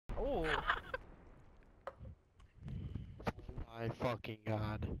Oh. My fucking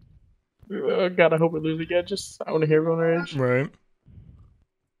god. Oh god, I hope we lose again. Just I want to hear everyone rage. Right.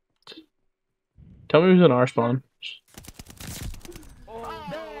 Tell me who's in our spawn.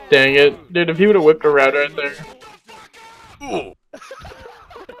 Dang it, dude! If he would have whipped around right there.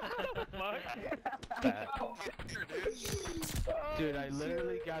 Dude, I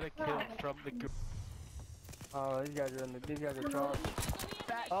literally got a kill from the group. Oh, these guys are in the. These guys are chalk.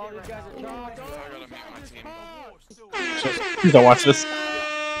 Oh, these guys are chalk. I gotta mute my team. Please don't watch this.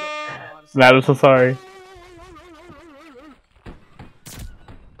 Matt, I'm so sorry.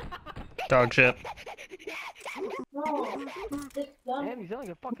 Dog shit. Damn, you sound like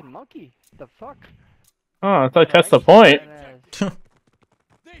a fucking monkey. The fuck? Oh, it's like that's the point.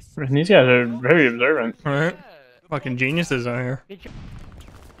 These guys are very observant. Alright. Fucking geniuses out here.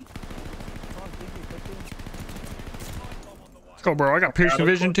 Let's go, bro. I got piercing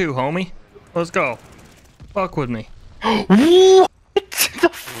vision too, homie. Let's go. Fuck with me. What the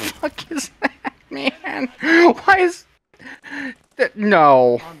fuck is that, man? Why is that?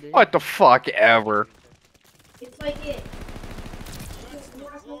 No. What the fuck ever? It's like it.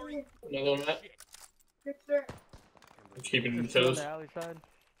 Another one, Matt. I'm keeping the toes.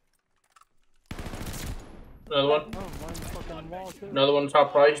 Another one. Another one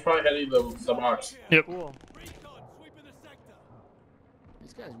top right. He's probably heading the box. Yep. Cool.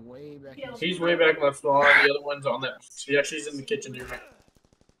 This guy's way back. He's way back left spawn. The other one's on that. Yeah, she's in the kitchen here.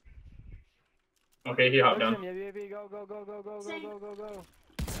 Okay, he hopped down. Go, go, go, go, go, go, go, go, go.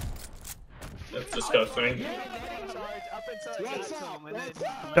 That's disgusting.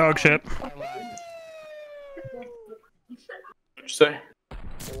 Dog shit. What'd you say?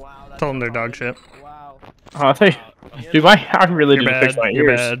 Told them they're dog shit. Wow. Oh, I think, dude, I really You're need to fix bad. my You're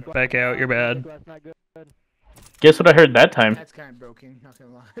ears. bad. Back out. You're bad. That's not good. Guess what I heard that time? That's kind of broken, not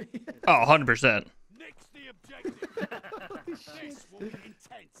gonna lie. Oh, 100%.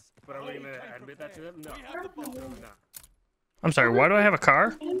 But are we gonna admit that to him? No. I'm sorry, why do I have a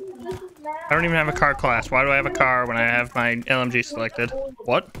car? I don't even have a car class. Why do I have a car when I have my LMG selected?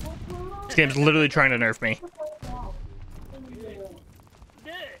 What? This game's literally trying to nerf me.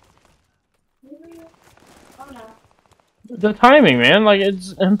 The timing, man, like,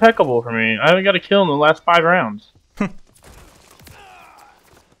 it's impeccable for me. I got a kill in the last 5 rounds.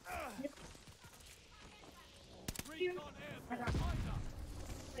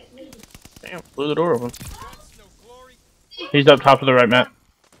 Damn, blew the door open. He's up top of the right, Matt.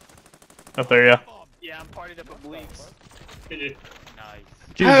 Up there, yeah. Yeah, I'm partied up with bleaks. GG. Nice.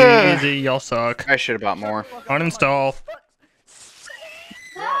 GG, easy, y'all suck. I should have bought more. Uninstall.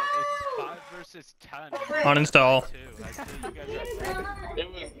 Bro, it's 5 versus 10. Uninstall. It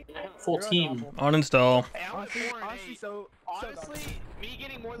was full team. Uninstall. Honestly, me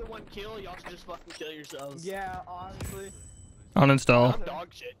getting more than 1 kill, y'all should just fucking kill yourselves. Yeah, honestly. Uninstall. I'm dog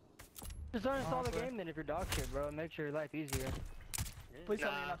shit. Just uninstall the game then if you're dog shit, bro. It makes your life easier. Please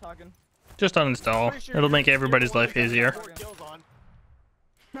tell me you're not talking. Just uninstall. It'll make everybody's life easier.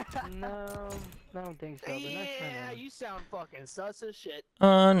 No, I don't think so. But Yeah, you sound fucking sus as shit.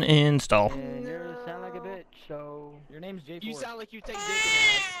 Uninstall. and you sound like a bitch, so... Your name's J4. You sound like you take dick in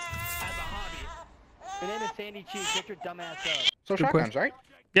ass as a hobby. Your name is Sandy Cheek. Get your dumb ass up. So Good shotguns, right?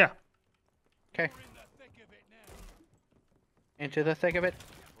 Yeah. Okay. Into the thick of it.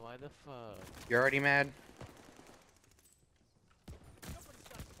 Why the fuck? You're already mad.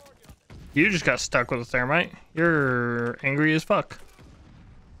 You just got stuck with a thermite. You're angry as fuck.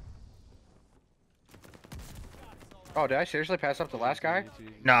 Oh, did I seriously pass up the last guy?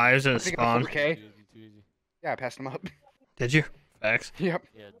 Nah, I was in a I think it was spawn. okay. Yeah, I passed him up. Did you? Facts. Yep.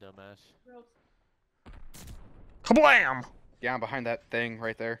 Yeah, dumbass. Kablam! Yeah, I'm behind that thing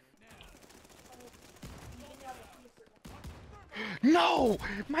right there. No!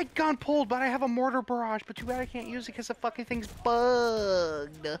 My gun pulled, but I have a mortar barrage, but too bad I can't use it because the fucking thing's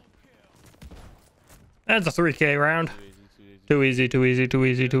bugged. That's a 3K round. Too easy, too easy, too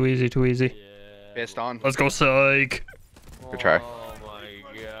easy, too easy, too easy. Yeah. Pissed on. Let's go, psych. Good try. Oh my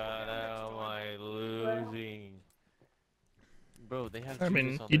god, how am I losing? Bro, they have I mean,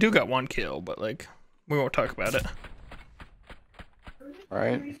 Jesus on you their do got 1 kill, but like, we won't talk about it.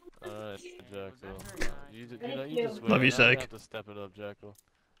 Alright. Alright, Jackal. You just Love you, I'm gonna psych. have to step it up, Jackal.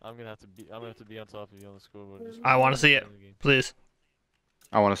 I'm gonna have to be on top of you on the scoreboard. Just I want to see it, please.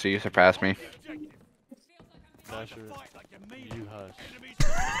 I want to see you surpass me. Dasher, you hush.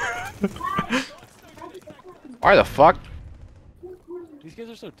 Why the fuck? These guys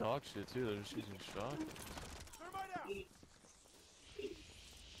are so dog shit too, they're just using shock.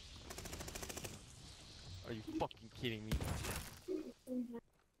 Are you fucking kidding me?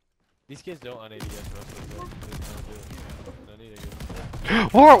 These kids don't on ADS wrestling,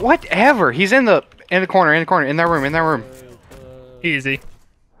 Or whatever. He's in the corner, in that room. Easy.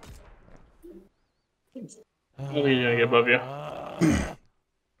 I think he's gonna get above you.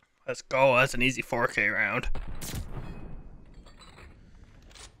 Let's go. That's an easy 4K round.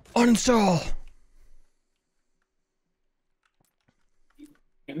 Uninstall.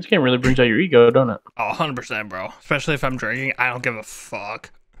 This game really brings out your ego, don't it? Oh, 100%, bro. Especially if I'm drinking. I don't give a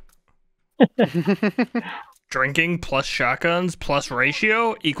fuck. Drinking plus shotguns plus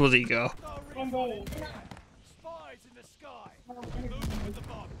ratio equals ego.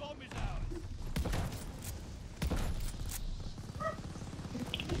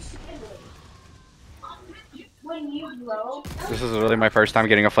 This is really my first time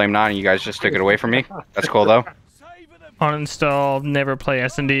getting a Flame 9 and you guys just took it away from me. That's cool though. Uninstall, never play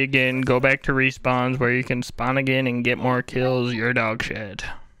S&D again, go back to respawns where you can spawn again and get more kills, you're dog shit.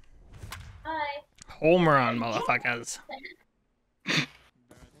 Home run, motherfuckers.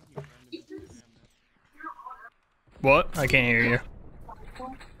 What? I can't hear you.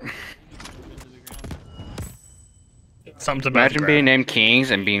 Something's about Imagine being named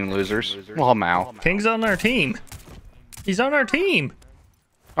Kings and being losers. Well, Mal. King's on our team. He's on our team.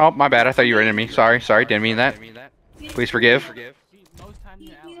 Oh, my bad. I thought you were into me. Sorry, didn't mean that. Please forgive.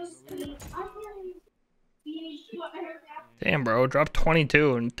 Damn, bro, dropped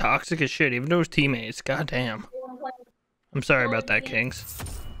 22 and toxic as shit, even to his teammates. God damn. I'm sorry about that, Kings.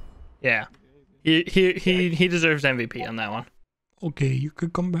 Yeah, he deserves MVP on that one. Okay, you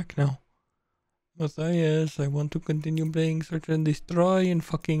could come back now. Matthias, I want to continue playing Search and Destroy and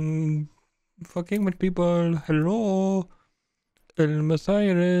fucking with people. Hello, El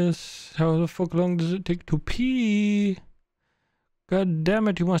Matthias. How the fuck long does it take to pee? God damn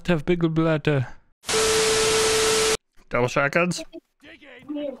it, you must have big bladder. Double shotguns?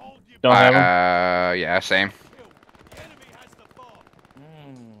 Don't have them. Yeah, same.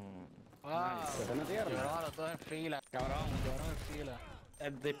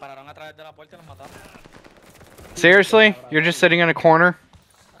 Seriously? You're just sitting in a corner?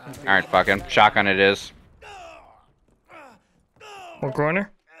 Alright, fucking shotgun it is. What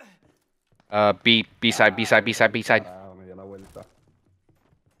corner? B side.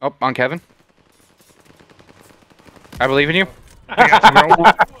 Oh, on Kevin. I believe in you. I got you,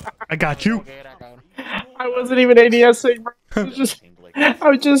 bro. I got you. I wasn't even ADSing, bro. I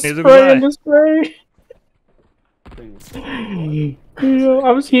was just Neither spraying was the spray.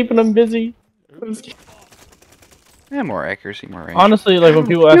 I was keeping them busy. Yeah, more accuracy, more range. Honestly, like when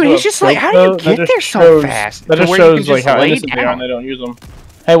people ask Dude, about he's just like, scopes, how do you though, get that there just so shows- fast? That to just where you shows can like just how lay innocent they are down? and they don't use them.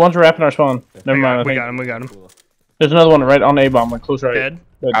 Hey, one's wrapping our spawn. Never mind. I We think got him, we got him. there's another one right on A-bomb, like close right. Dead.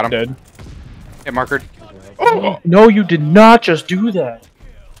 That's Got him. dead. Hit marker. Oh! No, you did not just do that.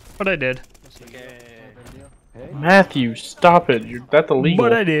 But I did. Matthew, stop it. That's illegal.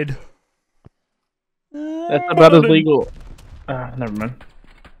 But I did. That's about as legal. Never mind.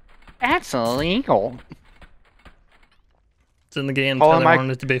 That's illegal. It's in the game. Call How it they my-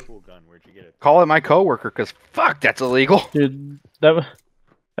 wanted it to be. Call it my coworker, cause fuck, that's illegal. Dude, that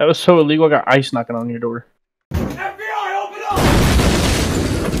was so illegal. I got ice knocking on your door.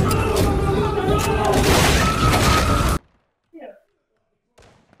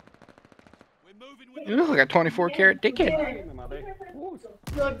 You look like a 24-karat dickhead.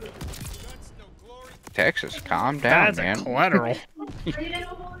 Texas, calm down, That's man. a collateral.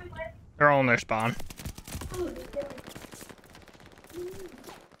 They're all in their spawn.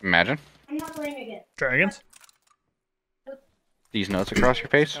 Imagine I'm not playing again. Dragons? these notes across your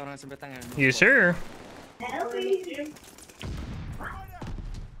face. You sure?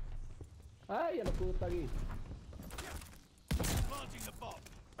 Are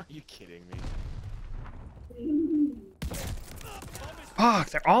you kidding me? Fuck,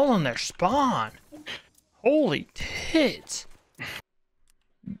 they're all in their spawn. Holy tits.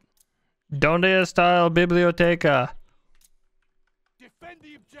 Donde está el biblioteca? Defend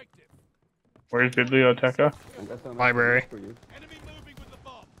the objective. Where's Biblioteca? Library. Enemy moving with the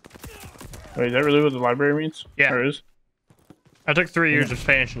bomb. Wait, is that really what the library means? Yeah. Or is? I took 3 years of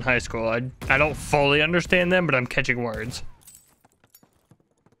Spanish in high school. I don't fully understand them, but I'm catching words.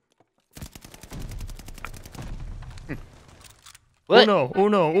 What?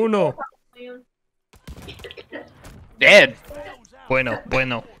 Uno. Dead. Bueno.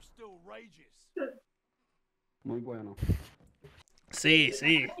 Still rages. Muy bueno. Sí.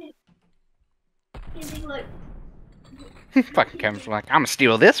 Fucking Kevin's like, I'm gonna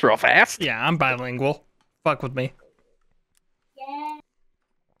steal this real fast. Yeah, I'm bilingual. Fuck with me.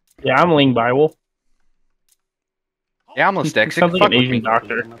 Yeah, I'm Ling Bible. Yeah, I'm dyslexic. Sounds like Fuck an with Asian me.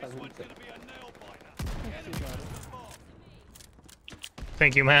 doctor.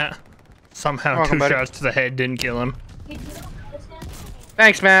 Thank you, Matt. Somehow Welcome, 2 buddy. shots to the head didn't kill him.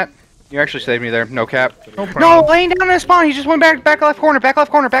 Thanks, Matt. You actually saved me there. No cap. No No, problem. laying down in the spawn. He just went back left corner, back left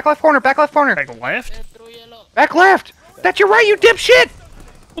corner, back left corner, back left corner. Back left? Back left. That's your right, you dipshit.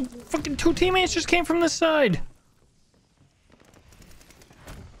 Well, fucking 2 teammates just came from this side.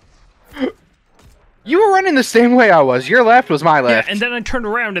 You were running the same way I was. Your left was my left. Yeah, and then I turned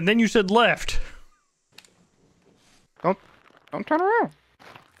around and then you said left. Don't turn around.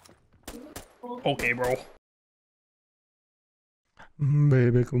 Okay, bro.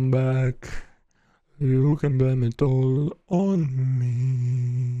 Baby, come back. You can blame it all on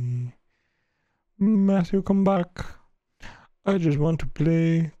me. Matthew, come back. I just want to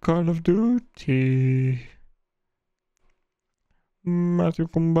play Call of Duty. Matthew,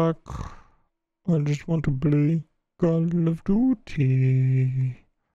 come back. I just want to play Call of Duty.